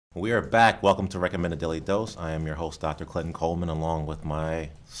We are back. Welcome to Recommended Daily Dose. I am your host, Dr. Clenton Coleman, along with my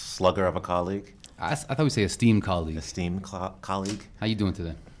slugger of a colleague. I thought we'd say esteemed colleague. Esteemed colleague. How you doing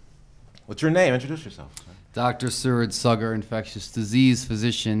today? What's your name? Introduce yourself. Dr. Suraj, Saggar, infectious disease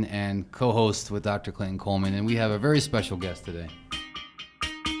physician and co-host with Dr. Clenton Coleman, and we have a very special guest today.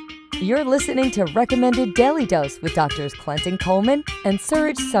 You're listening to Recommended Daily Dose with Drs. Clenton Coleman and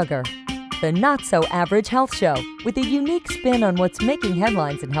Suraj Saggar, the not-so-average health show with a unique spin on what's making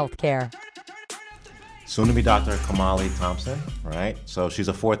headlines in healthcare. Soon-to-be Dr. Kamali Thompson, right? So she's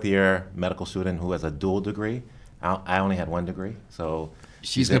a fourth-year medical student who has a dual degree. I only had one degree, so...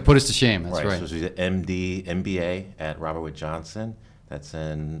 She's going to put us to shame, that's right. So she's an MD, MBA at Robert Wood Johnson. That's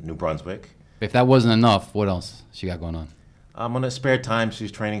in New Brunswick. If that wasn't enough, what else she got going on? On her spare time,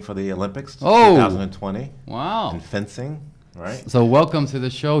 she's training for the Olympics 2020. Wow. In fencing. Right. So welcome to the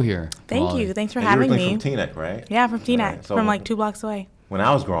show here. Thank you. Thanks for having me. You're from Teaneck, right? Yeah, from Teaneck, right. So from like 2 blocks away. When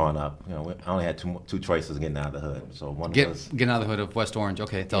I was growing up, I only had two choices getting out of the hood. So one was getting out of the hood of West Orange.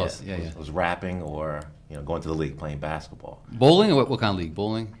 Okay, tell us. Yeah. It was rapping or going to the league playing basketball. Bowling or what kind of league?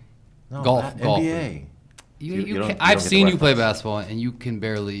 Bowling? No, golf. NBA. I've seen you play basketball, and you can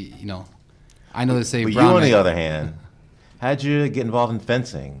barely. I know they say. But you, on the other hand, how'd you get involved in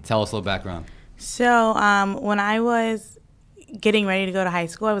fencing? Tell us a little background. So when I was getting ready to go to high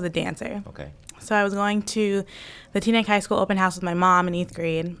school, I was a dancer. Okay. So I was going to the Teaneck High School open house with my mom in 8th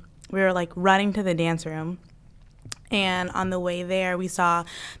grade. We were like running to the dance room. And on the way there, we saw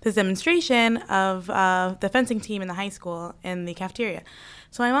this demonstration of the fencing team in the high school in the cafeteria.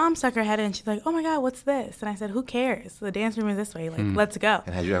 So my mom stuck her head in and she's like, "Oh my God, what's this?" And I said, "Who cares? The dance room is this way. Let's go."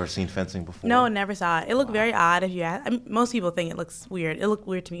 And had you ever seen fencing before? No, never saw it. It looked very odd. If you ask. Most people think it looks weird. It looked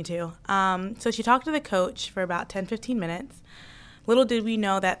weird to me too. So she talked to the coach for about 10, 15 minutes. Little did we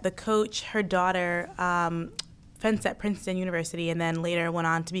know that the coach, her daughter, fenced at Princeton University and then later went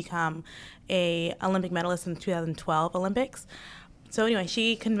on to become a Olympic medalist in the 2012 Olympics. So anyway,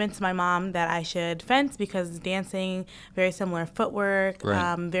 she convinced my mom that I should fence because dancing, very similar footwork,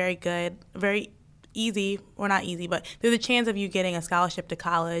 right. Very good, very easy, or not easy, but there's a chance of you getting a scholarship to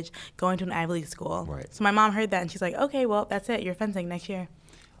college, going to an Ivy League school. Right. So my mom heard that and she's like, "Okay, well, that's it. You're fencing next year."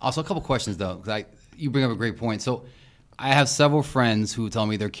 Also, a couple questions though, because you bring up a great point. So I have several friends who tell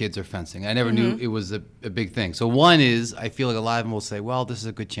me their kids are fencing. I never knew it was a big thing. So one is, I feel like a lot of them will say, well, this is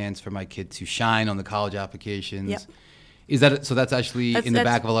a good chance for my kid to shine on the college applications. Yep. Is that so? That's actually in the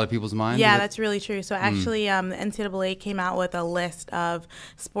back of a lot of people's minds? Yeah, that's really true. So actually, the NCAA came out with a list of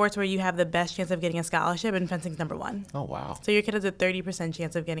sports where you have the best chance of getting a scholarship, and fencing's number one. Oh, wow. So your kid has a 30%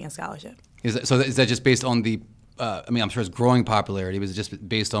 chance of getting a scholarship. Is that just based on the I'm sure it's growing popularity. Was it just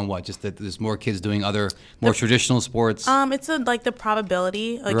based on what? Just that there's more kids doing other more traditional sports? It's like the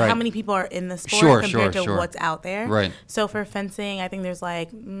probability, like right. how many people are in the sport compared to what's out there. Right. So for fencing, I think there's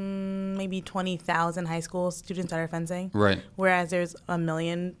like maybe 20,000 high school students that are fencing. Right. Whereas there's 1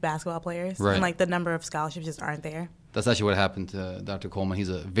 million basketball players. Right. And like the number of scholarships just aren't there. That's actually what happened to Dr. Coleman. He's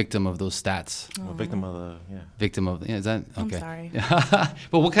a victim of those stats. A victim of Is that okay? I'm sorry.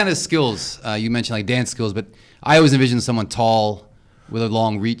 But what kind of skills? You mentioned like dance skills, but I always envision someone tall with a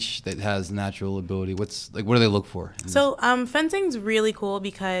long reach that has natural ability. What do they look for? So fencing's really cool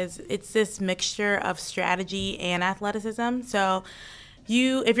because it's this mixture of strategy and athleticism. So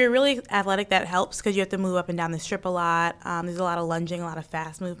if you're really athletic, that helps because you have to move up and down the strip a lot. There's a lot of lunging, a lot of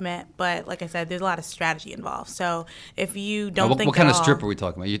fast movement. But like I said, there's a lot of strategy involved. So if you don't think what kind of strip are we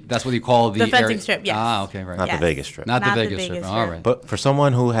talking about? That's what you call the fencing area? strip, yes. Ah, okay, right. Not the Vegas strip. Not the Vegas strip. All right. But for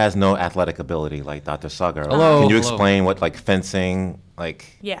someone who has no athletic ability, like Dr. Saggar, Hello. can you explain what like fencing,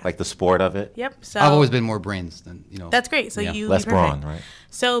 like the sport of it? Yep. So I've always been more brains than That's great. So less brawn, right?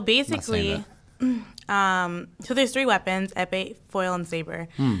 So basically, so there's 3 weapons: epee, foil, and saber.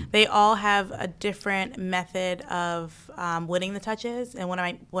 They all have a different method of winning the touches, and what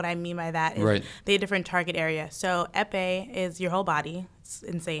I mean by that is they have different target area. So epee is your whole body. It's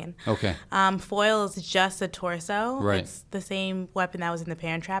insane. Okay. Foil is just the torso. Right. It's the same weapon that was in the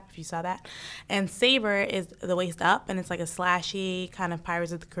Parent Trap, if you saw that. And saber is the waist up, and it's like a slashy kind of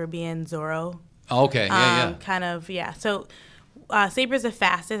Pirates of the Caribbean Zorro. Oh, okay. Yeah. Kind of, yeah. So saber's the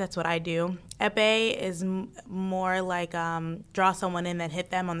fastest. That's what I do. Epee is more like draw someone in, then hit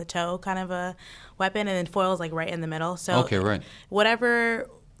them on the toe kind of a weapon. And then foil is like right in the middle. So whatever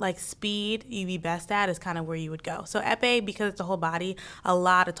like speed you'd be best at is kind of where you would go. So epee, because it's a whole body, a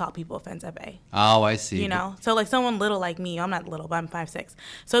lot of tall people fence epee. Oh, I see. You know, so like someone little like me, I'm not little, but I'm 5'6".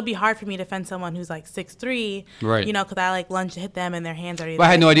 So it'd be hard for me to fence someone who's like 6'3", right? You know, because I like lunge to hit them and their hands are either. Well,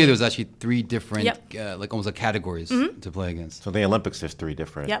 I had no idea there was actually 3 different, like almost like categories to play against. So the Olympics, there's 3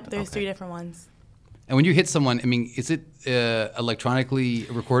 different. Yep, there's 3 different ones. And when you hit someone, I mean, is it electronically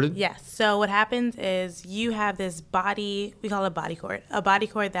recorded? Yes. So what happens is you have this body, we call it a body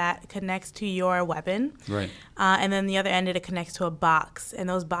cord that connects to your weapon. Right. And then the other end, it connects to a box, and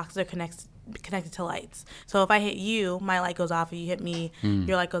those boxes are connected to lights. So if I hit you, my light goes off. If you hit me,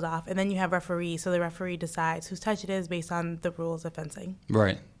 your light goes off. And then you have referees. So the referee decides whose touch it is based on the rules of fencing.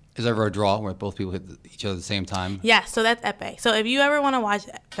 Right. Is there ever a draw where both people hit each other at the same time? Yeah, so that's épée. So if you ever want to watch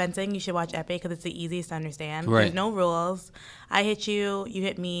fencing, you should watch épée because it's the easiest to understand. Right. There's no rules. I hit you, you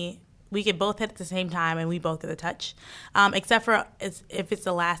hit me. We could both hit at the same time, and we both get a touch, except for if it's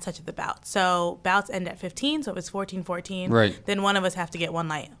the last touch of the bout. So bouts end at 15, so if it's 14-14, right, then one of us have to get one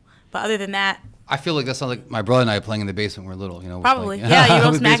light. But other than that, I feel like that sounds like my brother and I playing in the basement when we were little. You know, probably. Like, yeah, you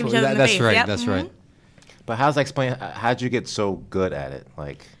both smacking each other in the that's face. Right. Yep. That's mm-hmm. right. But how's that explain? How'd you get so good at it?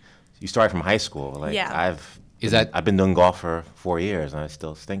 Like, you started from high school. Like, yeah. I've been doing golf for 4 years and I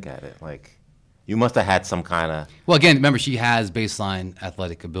still stink at it. Like, you must have had some kind of. Well, again, remember she has baseline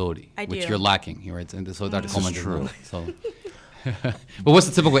athletic ability, which do. you're lacking. Right, and so Dr. Coleman is true. So, but what's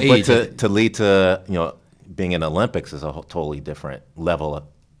the typical age? But to lead to being in the Olympics is a totally different level of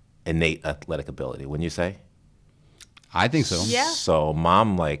innate athletic ability. Wouldn't you say? I think so. Yeah. So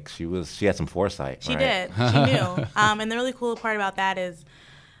mom, like, she had some foresight. She right? did. She knew. And the really cool part about that is,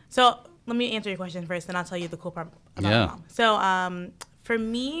 so let me answer your question first, and I'll tell you the cool part about my mom. So for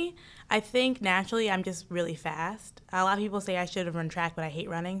me, I think naturally I'm just really fast. A lot of people say I should have run track, but I hate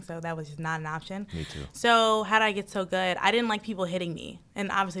running, so that was just not an option. Me too. So how did I get so good? I didn't like people hitting me,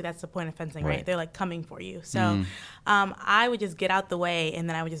 and obviously that's the point of fencing, right? They're like coming for you. So I would just get out the way, and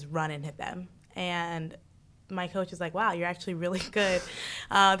then I would just run and hit them. And my coach was like, wow, you're actually really good.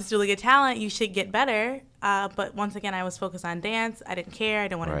 This is really good talent. You should get better. But once again, I was focused on dance. I didn't care. I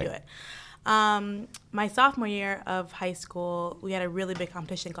didn't want to do it. My sophomore year of high school, we had a really big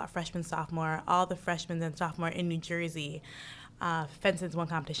competition called Freshman Sophomore. All the freshmen and sophomore in New Jersey fenced one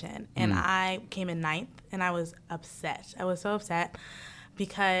competition. And I came in 9th, and I was upset. I was so upset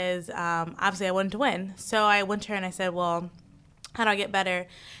because obviously I wanted to win. So I went to her and I said, well, how do I get better?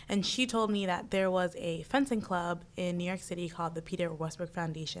 And she told me that there was a fencing club in New York City called the Peter Westbrook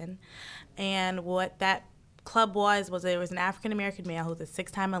Foundation. And what that club was there was an African-American male who was a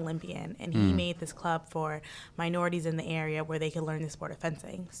 6-time Olympian, and he made this club for minorities in the area where they could learn the sport of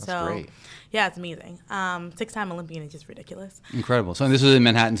fencing. That's great. Yeah, it's amazing. 6-time Olympian is just ridiculous. Incredible. So this is in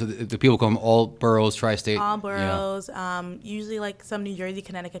Manhattan, so the people come from all boroughs, tri-state? All boroughs, usually like some New Jersey,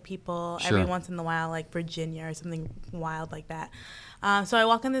 Connecticut people, every once in a while like Virginia or something wild like that. So I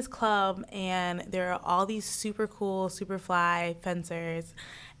walk in this club, and there are all these super cool, super fly fencers,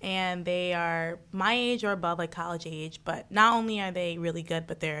 and they are my age or above, like college age. But not only are they really good,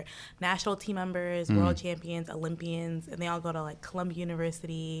 but they're national team members, world champions, Olympians, and they all go to like Columbia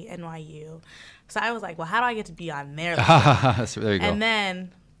University, NYU. So I was like, well, how do I get to be on their level? So there you go. And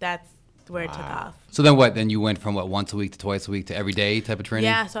then that's where it took off. So then what? Then you went from once a week to twice a week to every day type of training?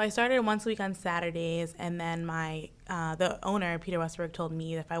 Yeah, so I started once a week on Saturdays, and then the owner, Peter Westbrook, told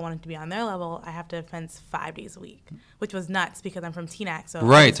me that if I wanted to be on their level, I have to fence 5 days a week, which was nuts because I'm from Teaneck. So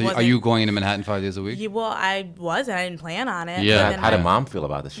right. So are you going into Manhattan 5 days a week? Yeah, well, I wasn't. I didn't plan on it. Yeah. How did mom feel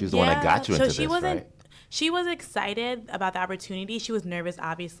about this? She's the one that got you into this, right? She was excited about the opportunity. She was nervous,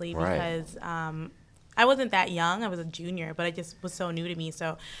 obviously, because I wasn't that young. I was a junior, but it just was so new to me.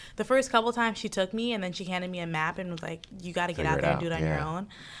 So the first couple times she took me, and then she handed me a map and was like, you got to get out there and do it on your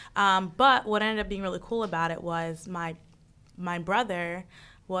own. But what ended up being really cool about it was my brother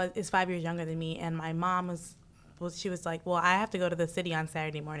is 5 years younger than me, and my mom she was like, well, I have to go to the city on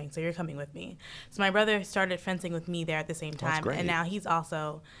Saturday morning, so you're coming with me. So my brother started fencing with me there at the same time, and now he's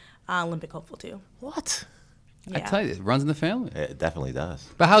also Olympic hopeful too. What? Yeah. I tell you, it runs in the family. It definitely does.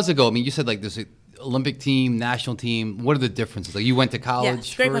 But how's it go? I mean, you said like there's an Olympic team, national team. What are the differences? Like you went to college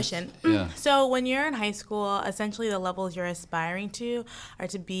Yes, great first? question. Yeah. So when you're in high school, essentially the levels you're aspiring to are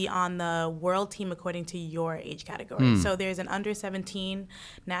to be on the world team according to your age category. So there's an under 17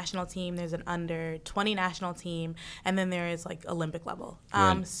 national team, there's an under 20 national team, and then there is like Olympic level.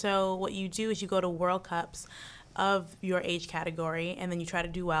 Right. So what you do is you go to World Cups of your age category, and then you try to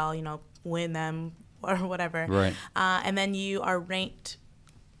do well, win them or whatever. Right. And then you are ranked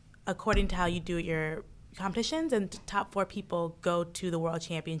according to how you do your competitions, and top 4 people go to the world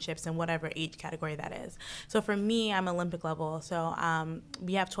championships in whatever age category that is. So for me, I'm Olympic level. So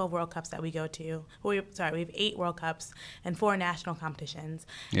we have 12 World Cups that we go to. We have 8 World Cups and 4 national competitions.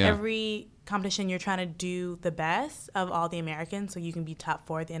 Yeah. Every competition you're trying to do the best of all the Americans, so you can be top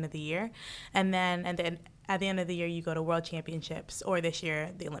 4 at the end of the year. And then at the end of the year, you go to world championships, or this year,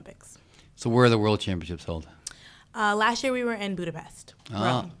 the Olympics. So where are the world championships held? Last year we were in Budapest,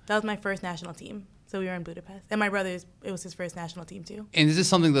 Rome. That was my first national team. So we were in Budapest, and my brother's, it was his first national team too. And is this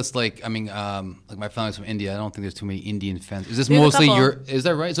something that's like, I mean, like my family's from India. I don't think there's too many Indian fans. Is this There's a mostly couple. Europe? Is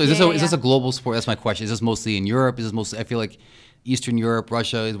that right? So is this a global sport? That's my question. Is this mostly in Europe? Is this mostly? I feel like Eastern Europe,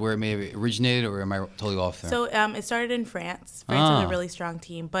 Russia is where it may have originated, or am I totally off there? So it started in France. France is a really strong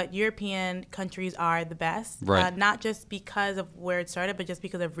team, but European countries are the best. Right. Not just because of where it started, but just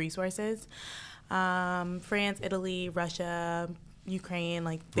because of resources. France, Italy, Russia, Ukraine,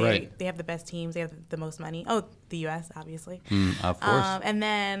 like they have the best teams. They have the most money. Oh, the U.S. obviously. Of course. And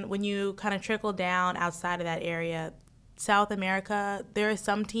then when you kind of trickle down outside of that area, South America, there are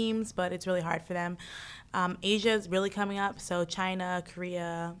some teams, but it's really hard for them. Asia is really coming up. So China,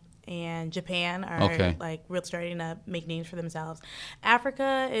 Korea, and Japan are like really starting to make names for themselves.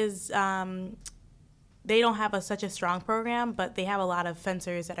 Africa is they don't have such a strong program, but they have a lot of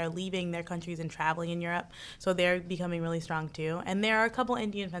fencers that are leaving their countries and traveling in Europe. So they're becoming really strong too. And there are a couple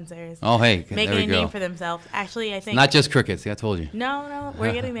Indian fencers making a name for themselves. Actually, I think not just cricket. See, I told you. No,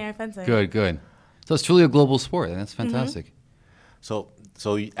 we're getting there fencing. Good. So it's truly a global sport, and that's fantastic. So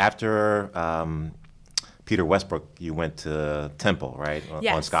after Peter Westbrook, you went to Temple, right?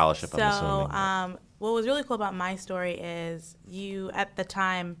 Yes. On scholarship, I'm assuming. So what was really cool about my story is at the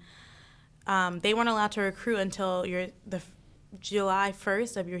time, they weren't allowed to recruit until the July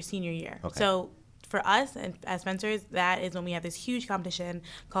 1st of your senior year. Okay. So for us and as fencers, that is when we have this huge competition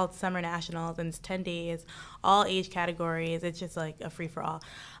called Summer Nationals, and it's 10 days, all age categories. It's just like a free-for-all.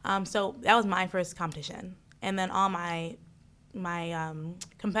 So that was my first competition. And then all my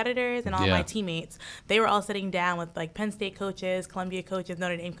competitors and all my teammates, they were all sitting down with like Penn State coaches, Columbia coaches,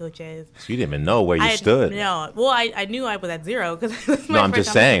 Notre Dame coaches. So you didn't even know where you stood. No. Well, I knew I was at zero because no, I'm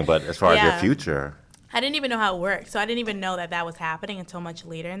just saying, but as far as your future. I didn't even know how it worked. So I didn't even know that was happening until much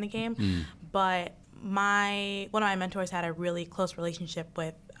later in the game. But one of my mentors had a really close relationship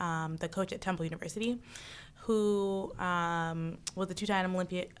with the coach at Temple University, who was a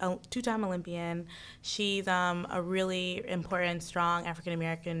two-time Olympian. She's a really important, strong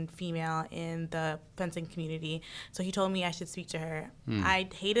African-American female in the fencing community. So he told me I should speak to her. I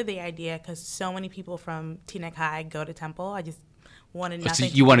hated the idea because so many people from Teaneck High go to Temple. I just wanted nothing.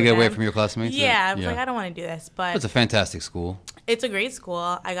 So you want to get away from your classmates? Yeah, I was like, I don't want to do this. But it's a fantastic school. It's a great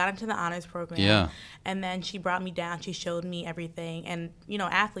school. I got into the honors program. Yeah. And then she brought me down. She showed me everything. And,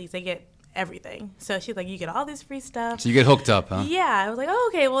 athletes, they get everything. So she's like, you get all this free stuff. So you get hooked up, huh? Yeah. I was like,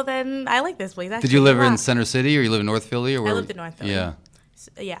 oh, okay, well, then I like this place. Actually, did you live in Center City or you live in North Philly? Or I lived in North Philly. Yeah.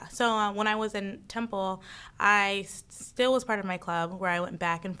 Yeah. So when I was in Temple, I still was part of my club where I went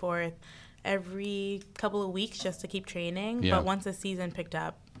back and forth every couple of weeks just to keep training. Yeah. But once the season picked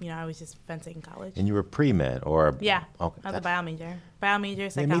up, I was just fencing in college. And you were pre-med or? Yeah. Okay, I was a bio major. Bio major,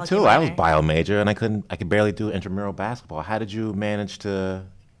 psychology. Yeah, me too. Minor. I was bio major and I could barely do intramural basketball. How did you manage to,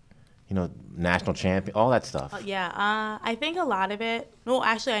 national champion, all that stuff? I think a lot of it, well,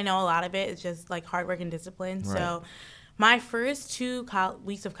 actually I know a lot of it is just like hard work and discipline. Right. So my first 2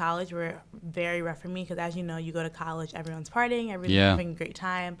 weeks of college were very rough for me because, as you know, you go to college, everyone's partying, everyone's having a great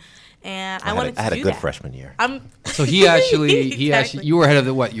time, and I wanted to do that. I had a good freshman year. So he actually, you were head of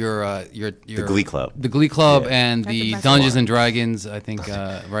the Glee Club. The Glee Club and the Dungeons and Dragons, I think,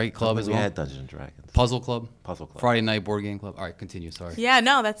 right, club as well? We had Dungeons and Dragons. Puzzle Club? Puzzle Club. Friday night board game club. All right, continue, sorry. Yeah,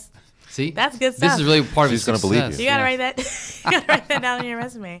 no, that's... See? That's good stuff. This is really part of his success. She's going to believe you. You got to write that. You got to write that down on your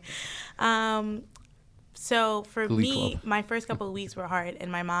resume. So for me, my first couple of weeks were hard,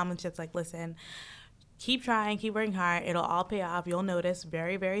 and my mom was just like, listen, keep trying, keep working hard. It'll all pay off. You'll notice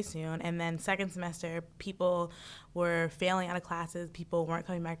very, very soon. And then second semester, people were failing out of classes. People weren't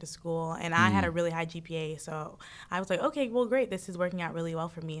coming back to school. And I had a really high GPA. So I was like, okay, well, great. This is working out really well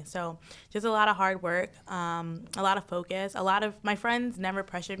for me. So just a lot of hard work, a lot of focus. A lot of my friends never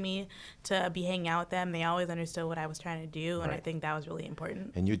pressured me to be hanging out with them. They always understood what I was trying to do. And I think that was really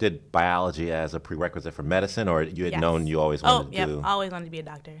important. And you did biology as a prerequisite for medicine, or you had known you always wanted to do? Oh, yeah, always wanted to be a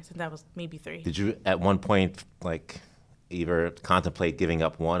doctor since I was maybe 3. Did you at one point, either contemplate giving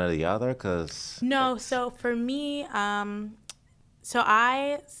up one or the other? No, so for me, so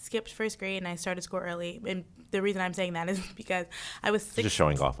I skipped first grade and I started school early. And the reason I'm saying that is because I was 16. Just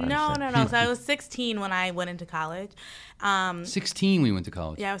showing off. No. So I was 16 when I went into college. 16 when you went to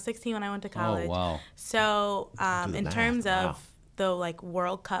college? Yeah, I was 16 when I went to college. Oh, wow. So in terms of the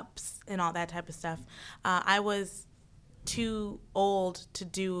World Cups and all that type of stuff, I was too old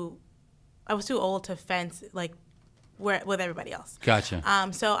to fence with everybody else. Gotcha.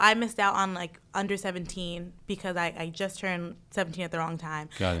 So I missed out on like under 17 because I just turned 17 at the wrong time.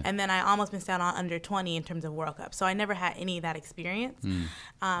 Got it. And then I almost missed out on under 20 in terms of World Cup. So I never had any of that experience.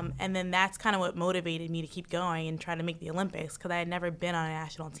 And then that's kind of what motivated me to keep going and try to make the Olympics because I had never been on a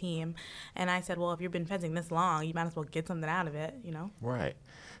national team. And I said, well, if you've been fencing this long, you might as well get something out of it, you know? Right.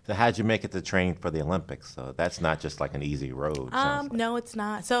 So how'd you make it to train for the Olympics? So that's not just like an easy road. sounds like. No, it's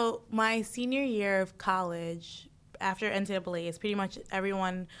not. So my senior year of college, after NCAA, it's pretty much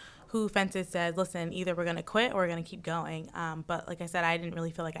everyone who fences says, listen, either we're going to quit or we're going to keep going. But like I said, I didn't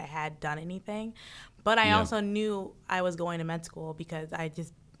really feel like I had done anything. But I also knew I was going to med school because I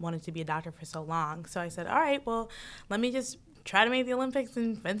just wanted to be a doctor for so long. So I said, all right, well, let me just try to make the Olympics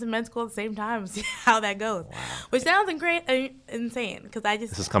and fence in med school at the same time, see how that goes. Wow. Which sounds insane because I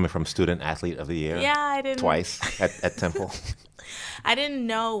just... This is coming from Student Athlete of the Year. Yeah, I didn't... Twice at Temple. I didn't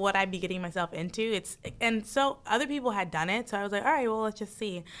know what I'd be getting myself into. And so other people had done it, so I was like, all right, well, let's just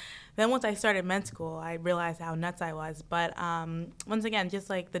see. Then once I started med school, I realized how nuts I was. But once again,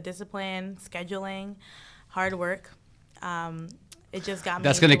 just like the discipline, scheduling, hard work, it just got me.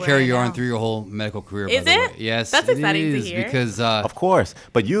 That's going to carry you on now. through your whole medical career. Is by the it? way. Yes, That's it exciting to is, hear. Because Of course.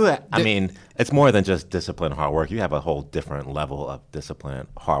 But I mean, it's more than just discipline, hard work. You have a whole different level of discipline,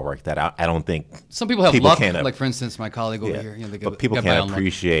 hard work that I don't think some people have luck. can't, Like, for instance, my colleague over yeah, here. You know, they but people got by can't on luck.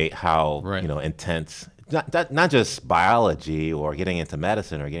 appreciate how Right. intense. Not just biology or getting into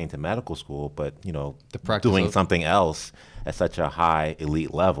medicine or getting to medical school, but The practice doing of- something else at such a high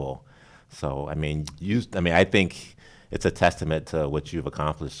elite level. So I mean, I think it's a testament to what you've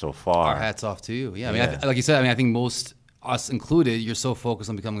accomplished so far. Our hats off to you. Yeah, I mean, Yeah. like you said, I think most, us included, you're so focused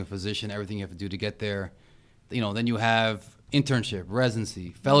on becoming a physician, everything you have to do to get there. Then you have internship, residency,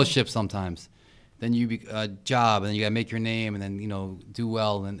 fellowship sometimes. Then you job, and then you got to make your name, and then do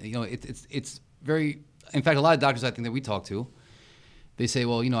well, and it's very. In fact, a lot of doctors I think that we talk to, they say,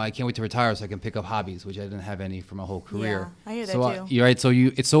 well, I can't wait to retire so I can pick up hobbies, which I didn't have any for my whole career. Yeah, I hear that so, too. You're right. So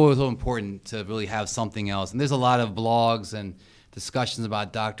it's so important to really have something else. And there's a lot of blogs and discussions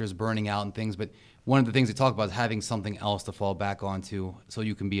about doctors burning out and things. But one of the things they talk about is having something else to fall back onto so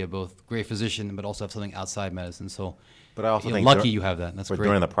you can be a both great physician but also have something outside medicine. So But I also think lucky you have that. That's but great.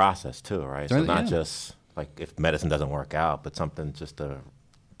 during the process too, right? During So the- not yeah. just like if medicine doesn't work out, but something just to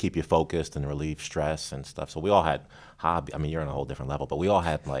keep you focused and relieve stress and stuff. So we all had hobby. I mean, you're on a whole different level, but we all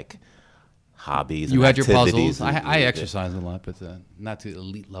had like hobbies. You and had your activities. puzzles. I exercise a lot, but not to the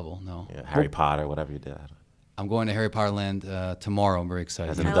elite level, no. Yeah, Harry Potter, whatever you did. I'm going to Harry Potter Land tomorrow. I'm very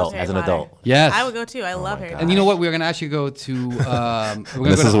excited. As an I adult. love Harry As an Potter. adult. Yes. I would go too. I love my Harry God. Potter. And you know what? We're going to actually go to. We're gonna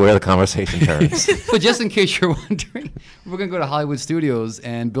This go is to, where the conversation turns. but just in case you're wondering, we're going to go to Hollywood Studios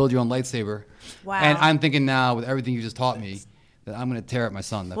and build your own lightsaber. Wow. And I'm thinking now, with everything you just taught me, that I'm going to tear up my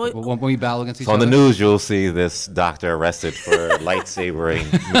son. Well- When we battle against each So on other. the news, you'll see this doctor arrested for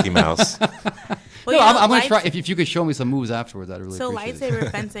lightsabering Mickey Mouse. Well, No, you know, I'm going to try. lights- If you could show me some moves afterwards, I'd really So appreciate it.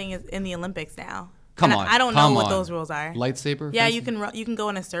 lightsaber fencing is in the Olympics now. Come And on. I don't come know what on. those rules are. Lightsaber? Yeah, fencing? you can go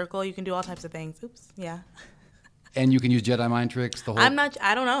in a circle. You can do all types of things. Oops. Yeah. And you can use Jedi mind tricks. The whole. I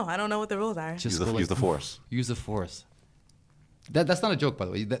don't know. I don't know what the rules are. Just Use go the force. Use the force. That's not a joke, by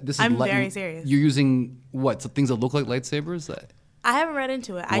the way. This is I'm very serious. You're using what? Some things that look like lightsabers? I haven't read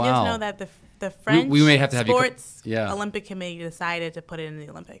into it. I Wow. just know that the French we may have to have you co- sports yeah. Olympic committee decided to put it in the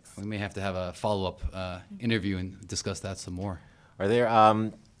Olympics. We may have to have a follow-up interview and discuss that some more. Are there,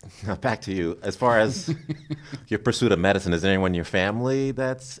 back to you, as far as your pursuit of medicine, is there anyone in your family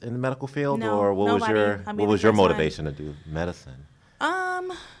that's in the medical field? No, or what nobody. I'll be what the was your first one. motivation to do medicine?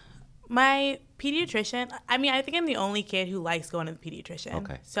 My pediatrician, I mean, I think I'm the only kid who likes going to the pediatrician.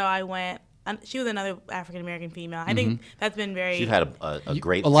 Okay. So I went, she was another African-American female. I think that's been very... You've had a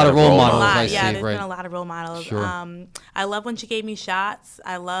great a lot set of role a models, lot. I Yeah, see, there's right. been a lot of role models. Sure. I love when she gave me shots.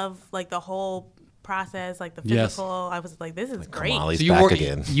 I love like the whole process, like the Yes. physical. I was like, this is great. Kamali's So you back weren't.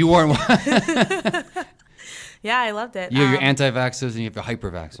 again. You weren't. Yeah, I loved it. You have your anti-vaxxers and you have your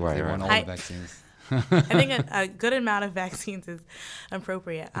hyper-vaxxers. Right, They right. want all Hi- the vaccines. I think a good amount of vaccines is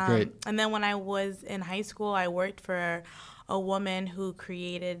appropriate. Great. And then when I was in high school, I worked for a woman who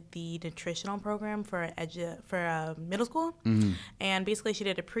created the nutritional program for middle school. Mm-hmm. And basically she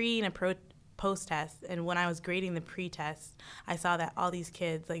did a pre and a post test. And when I was grading the pre-test, I saw that all these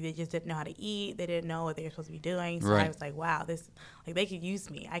kids, like, they just didn't know how to eat. They didn't know what they were supposed to be doing. So Right. I was like, wow, they could use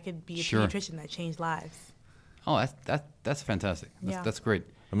me. I could be a Sure. pediatrician that changed lives. Oh, that's fantastic. Yeah. That's great.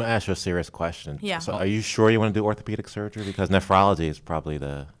 I'm going to ask you a serious question. Yeah. So are you sure you want to do orthopedic surgery? Because nephrology is probably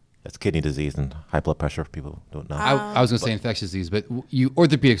it's kidney disease and high blood pressure if people don't know. I was going to say infectious disease, but you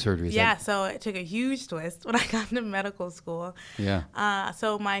orthopedic surgery. Is Yeah, that- so it took a huge twist when I got into medical school. Yeah.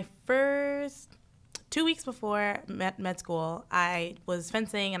 So my first 2 weeks before med school, I was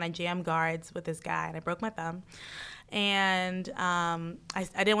fencing and I jammed guards with this guy and I broke my thumb. And I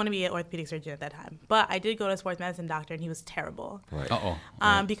didn't want to be an orthopedic surgeon at that time, but I did go to a sports medicine doctor, and he was terrible. Right.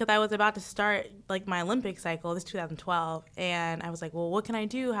 Right. Because I was about to start like my Olympic cycle, this 2012, and I was like, well, what can I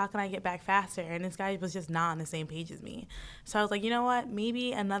do? How can I get back faster? And this guy was just not on the same page as me. So I was like, you know what?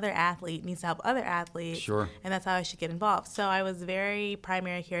 Maybe another athlete needs to help other athletes. Sure. And that's how I should get involved. So I was very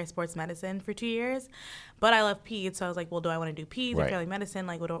primary care sports medicine for 2 years, but I love peds. So I was like, well, do I want to do peds or family medicine?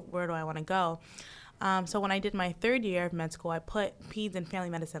 Like, where do I want to go? So when I did my 3rd year of med school, I put peds and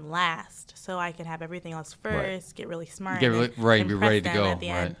family medicine last, so I could have everything else first, get really smart, be ready to go at the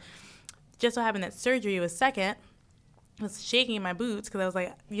end. Just so happened that surgery was second. I was shaking in my boots because I was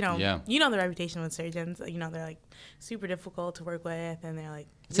like, you know the reputation with surgeons. You know, they're like super difficult to work with, and they're like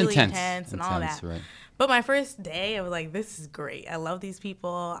really intense and all that. Right. But my first day, I was like, this is great. I love these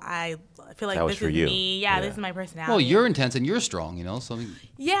people. I feel like this is you. me. Yeah, this is my personality. Well, you're intense and you're strong, you know, so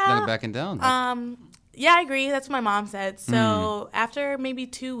not backing down. Yeah, I agree. That's what my mom said. So after maybe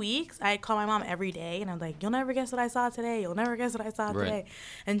 2 weeks, I call my mom every day, and I'm like, you'll never guess what I saw today. You'll never guess what I saw today.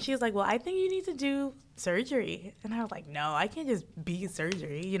 And she was like, well, I think you need to do surgery. And I was like, no, I can't just be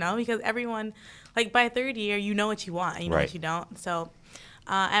surgery, you know, because everyone, like by 3rd year, you know what you want and you know what you don't. So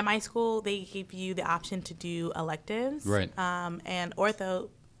at my school, they gave you the option to do electives. Right. And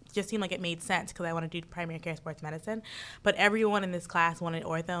ortho just seemed like it made sense because I want to do primary care sports medicine. But everyone in this class wanted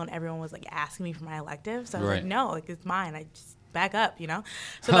ortho, and everyone was like asking me for my elective. So I was like, no, like it's mine. I just back up, you know.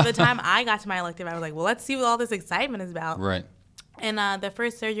 So by the time I got to my elective, I was like, well, let's see what all this excitement is about. Right. And the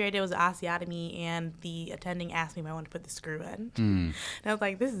first surgery I did was an osteotomy, and the attending asked me if I wanted to put the screw in. And I was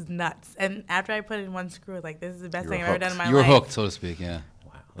like, this is nuts. And after I put in one screw, I was like, this is the best thing I've ever done in my life. You were hooked, so to speak, yeah.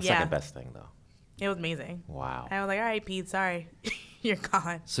 Wow. The second best thing, though. It was amazing. Wow. I was like, all right, Pete, sorry. You're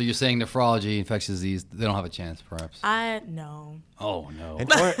gone. So you're saying nephrology, infectious disease, they don't have a chance, perhaps? No. Oh, no. And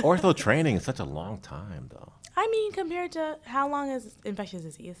ortho training is such a long time, though. I mean, compared to how long is infectious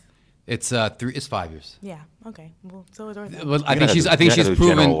disease? It's 5 years. Yeah. Okay. Well, so is ortho. Well, I think she's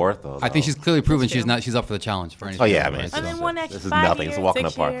proven. Ortho, I think she's clearly proven she's up for the challenge for anything. Oh yeah, I mean, and then one extra this is 5 nothing. years, It's a walk in the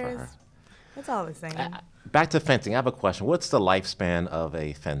 6 park years. for her. That's all the same. Back to fencing. I have a question. What's the lifespan of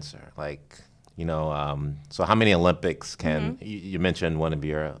a fencer? Like, you know, so how many Olympics can you mentioned one of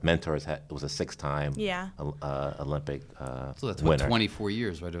your mentors was a 6-time Olympic so that's winner. 24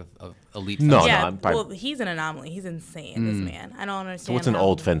 years, right, of elite No, fencing. Yeah. I'm probably, Well, he's an anomaly. He's insane. This man. I don't understand. so what's an how-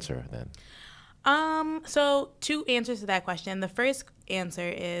 old fencer then? So 2 answers to that question. The first answer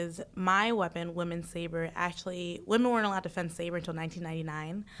is my weapon, women's saber. Actually, women weren't allowed to fence saber until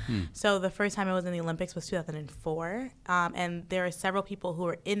 1999. So the first time it was in the Olympics was 2004. And there are several people who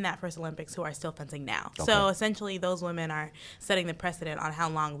were in that first Olympics who are still fencing now. Okay. So essentially, those women are setting the precedent on how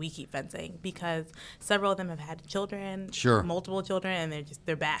long we keep fencing because several of them have had children, multiple children, and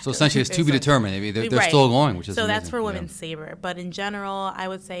they're back. So essentially, it's to be determined. Maybe they're Right. still going, which is so amazing. that's for women's saber. But in general, I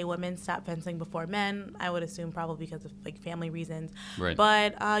would say women stop fencing before men. I would assume probably because of like family reasons. Right.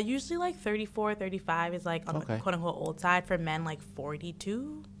 But usually like 34, 35 is like on the Okay. quote unquote old side. For men, like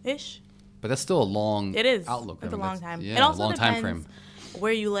 42-ish. But that's still a long It is. outlook. It's I mean, a long time. Yeah, It also long time depends frame.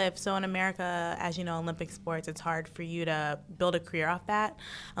 where you live. So in America, as you know, Olympic sports, it's hard for you to build a career off that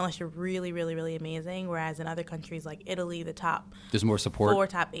unless you're really, really, really amazing. Whereas in other countries like Italy, the top There's more support. 4,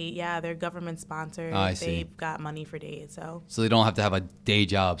 top 8, they're government sponsored. I see. They've got money for days. So they don't have to have a day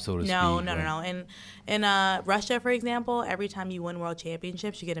job, so to speak. no. right? And in Russia, for example, every time you win world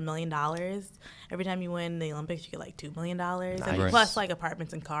championships, you get $1 million. Every time you win the Olympics, you get like $2 million, and Nice. plus like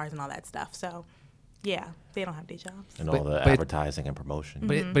apartments and cars and all that stuff. So, yeah, they don't have day jobs. And all the but advertising and promotion.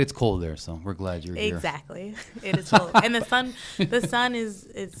 But it's cold there, so we're glad you're here. Exactly, it is cold, and the sun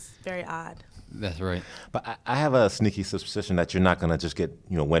is very odd. That's right. But I have a sneaky suspicion that you're not going to just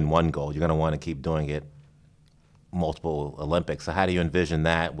win one gold. You're going to want to keep doing it multiple Olympics. So how do you envision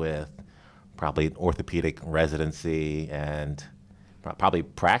that with probably an orthopedic residency and probably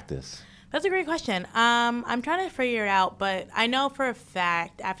practice? That's a great question. I'm trying to figure it out, but I know for a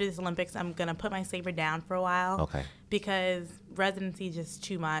fact after this Olympics, I'm going to put my saber down for a while. Okay. Because residency is just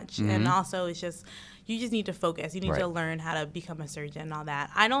too much. And also it's just, you just need to focus. You need to learn how to become a surgeon and all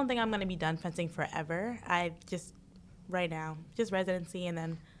that. I don't think I'm going to be done fencing forever. I just, right now, just residency and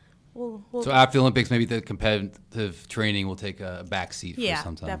then we'll So after the Olympics, maybe the competitive training will take a back seat for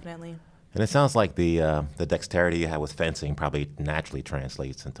some time. Yeah, definitely. And it sounds like the dexterity you have with fencing probably naturally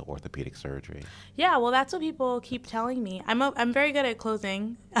translates into orthopedic surgery. Yeah, well, that's what people keep telling me. I'm very good at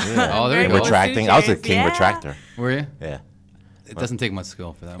closing. Oh, there you And go. retracting. I was a king retractor. Were you? Yeah. It doesn't take much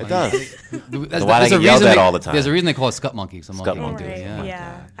skill for that. It does. That's, So why there's they a get yelled reason at they- all the time? There's a reason they call it scut monkey. Some Scut monkey won't do monkey. it. Right. Yeah.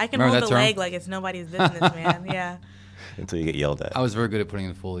 Yeah. I can Remember hold that the term? leg like it's nobody's business, man. Yeah. Until you get yelled at. I was very good at putting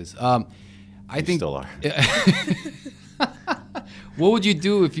in Foley's. I You think still are. What would you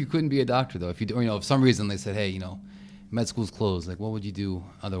do if you couldn't be a doctor, though? If you, you know, if some reason they said, hey, you know, med school's closed. Like, what would you do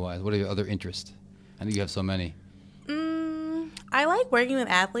otherwise? What are your other interests? I know you have so many. I like working with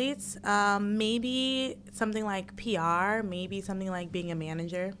athletes. Maybe something like PR. Maybe something like being a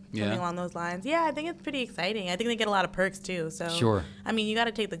manager. Yeah. Something along those lines. Yeah, I think it's pretty exciting. I think they get a lot of perks too. So Sure. I mean, you got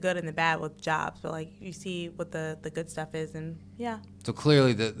to take the good and the bad with jobs, but like you see what the good stuff is, and yeah. So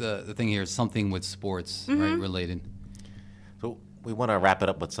clearly, the thing here is something with sports, right, related. So we want to wrap it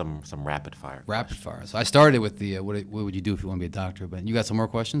up with some rapid fire. Rapid fire. So I started with the what would you do if you want to be a doctor? But you got some more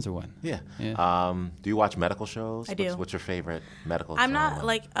questions or what? Yeah. Yeah. Do you watch medical shows? I do. What's your favorite medical I'm channel? not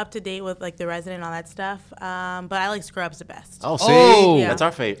like up to date with like The Resident and all that stuff, but I like Scrubs the best. Oh, see? Oh! That's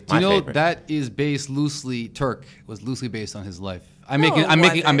our favorite. Do you know favorite. that is based loosely? Turk was loosely based on his life. I'm No, making. it I'm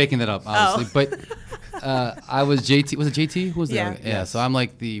wasn't. making that up, obviously. But I was JT. Was it JT? Who was the Yeah. other guy? Yeah. So I'm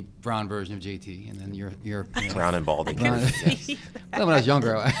like the brown version of JT, and then you're you know, Brown and balding. brown. Yes. When I was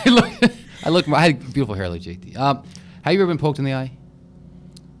younger, I had beautiful hair like JT. Have you ever been poked in the eye?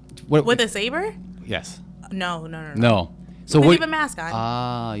 What, With a saber? yes. No. No. So They what? leave a mask on.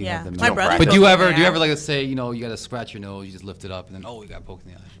 Ah, you Yeah. have the My mask. brother But poked do you me in ever, the do you eye. ever like say, you know, you got to scratch your nose, you just lift it up, and then you got poked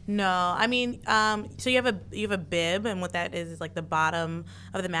in the eye? No, I mean, so you have a bib, and what that is like the bottom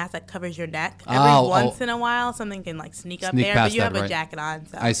of the mask that covers your neck. Every once in a while, something can like sneak up Sneak there, past but you have that, a right. jacket on.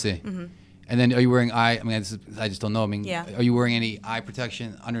 So. I see. And then are you wearing eye? I mean, I just don't know. I mean, Yeah. are you wearing any eye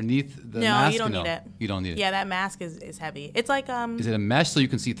protection underneath the No, mask? you don't or no? need it. You don't need it. Yeah, that mask is heavy. It's like Is it a mesh so you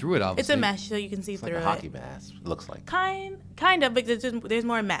can see through it? it's Obviously. a mesh, so you can see It's like through a hockey it. mask, it looks like. Kind of, but there's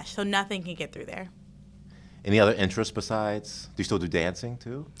more mesh, so nothing can get through there. Any other interests besides? Do you still do dancing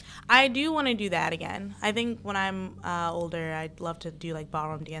too? I do want to do that again. I think when I'm older, I'd love to do like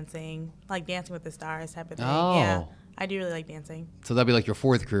ballroom dancing, like Dancing with the Stars type of thing. Oh. Yeah, I do really like dancing. So that'd be like your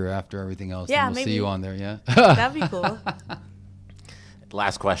fourth career after everything else. Yeah, and we'll see maybe. you on there. Yeah. That'd be cool.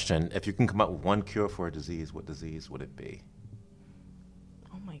 Last question. If you can come up with one cure for a disease, what disease would it be?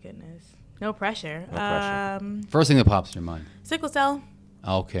 Oh my goodness, no pressure. No pressure. First thing that pops in your mind. Sickle cell.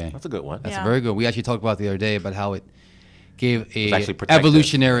 Okay. That's a good one. That's Yeah. very good. We actually talked about the other day about how it gave was a actually protective.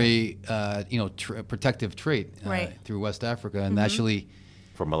 evolutionary, protective trait Right. through West Africa, and actually,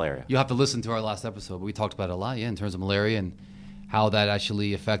 For malaria. you'll have to listen to our last episode. But we talked about it a lot, in terms of malaria and how that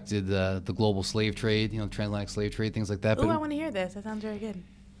actually affected the global slave trade, transatlantic slave trade, things like that. Oh, I But want to hear this. That sounds very good.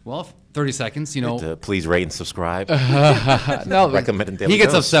 well, 30 seconds, Please rate and subscribe. No, Recommended daily he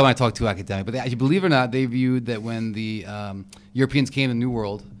gets dose. upset when I talk too academic. But actually, believe it or not, they viewed that when the Europeans came to the New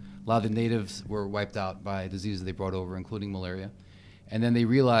World, a lot of the natives were wiped out by diseases they brought over, including malaria. And then they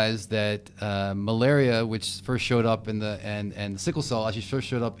realized that malaria, which first showed up and sickle cell actually first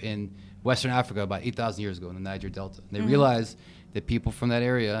showed up in Western Africa about 8,000 years ago in the Niger Delta. And they realized that people from that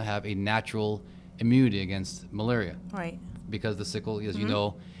area have a natural immunity against malaria Right. because the sickle, as you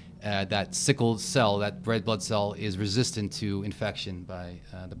know, that sickle cell, that red blood cell, is resistant to infection by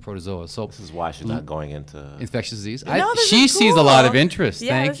the protozoa. So This is why she's not going into. infectious disease. No, this She is sees a lot cool. of interest.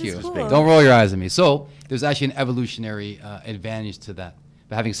 Yeah, Thank this is you. cool. Don't roll your eyes at me. So there's actually an evolutionary advantage to that.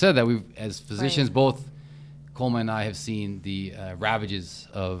 But having said that, we've, as physicians, Right. both Coleman and I have seen the ravages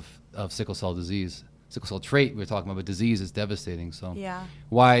of sickle cell disease. Sickle cell trait we're talking about, but disease is devastating. So Yeah.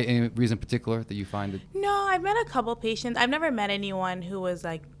 why, any reason in particular that you find it? No, I've met a couple patients. I've never met anyone who was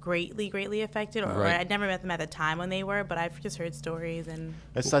like greatly affected, or Right. I'd never met them at the time when they were, but I've just heard stories and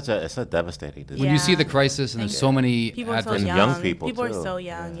It's a devastating disease. When you see Yeah. the crisis and there's Thank so many people are so adverse, And young. young people, People too. are so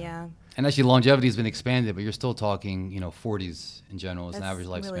young. Yeah. Yeah. and actually longevity has been expanded, but you're still talking, 40s in general as an That's average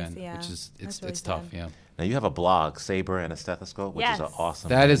really- lifespan, yeah, which is that's really it's tough. sad. Yeah. Now you have a blog, Saber and a Stethoscope, which is Yes. an awesome.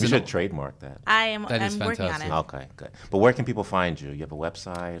 That is we an- should trademark that. I'm That is working on fantastic. it. Okay, good. But where can people find you? You have a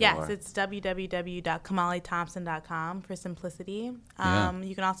website? Yes, or? it's www.KamaliThompson.com for simplicity. Yeah.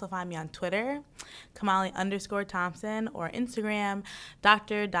 You can also find me on Twitter, Kamali_Thompson, or Instagram,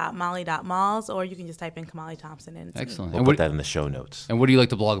 dr.molly.malls, or you can just type in Kamali Thompson and it's me. Excellent. We'll And put what, that in the show notes. and what do you like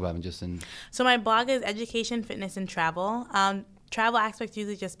to blog about? Just in So my blog is education, fitness, and travel. Travel aspects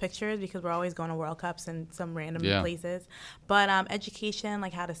usually just pictures because we're always going to World Cups and some random Yeah. places. But education,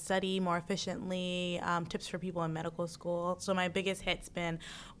 like how to study more efficiently, tips for people in medical school. So my biggest hit's been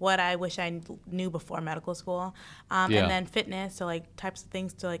what I wish I knew before medical school. Yeah. And then fitness, so like types of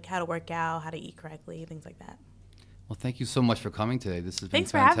things to like how to work out, how to eat correctly, things like that. Well, thank you so much for coming today. This has been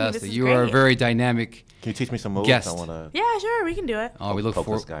Thanks for having me. fantastic. This is You are a great. very dynamic Can you teach me some moves? guest. I want to. Yeah, sure, we can do it. Oh, we look Poke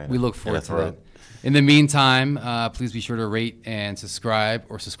this forward. guy in We the- look in forward the to that. throat. In the meantime, please be sure to rate and subscribe,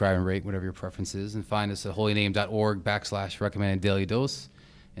 or subscribe and rate, whatever your preference is, and find us at holyname.org/recommended daily dose.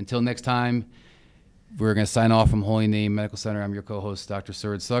 Until next time, we're going to sign off from Holy Name Medical Center. I'm your co-host, Dr.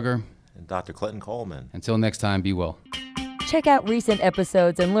 Suraj Saggar. And Dr. Clinton Coleman. Until next time, be well. Check out recent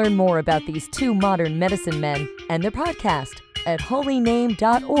episodes and learn more about these two modern medicine men and their podcast at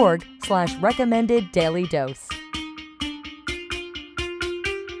holyname.org/recommended daily dose.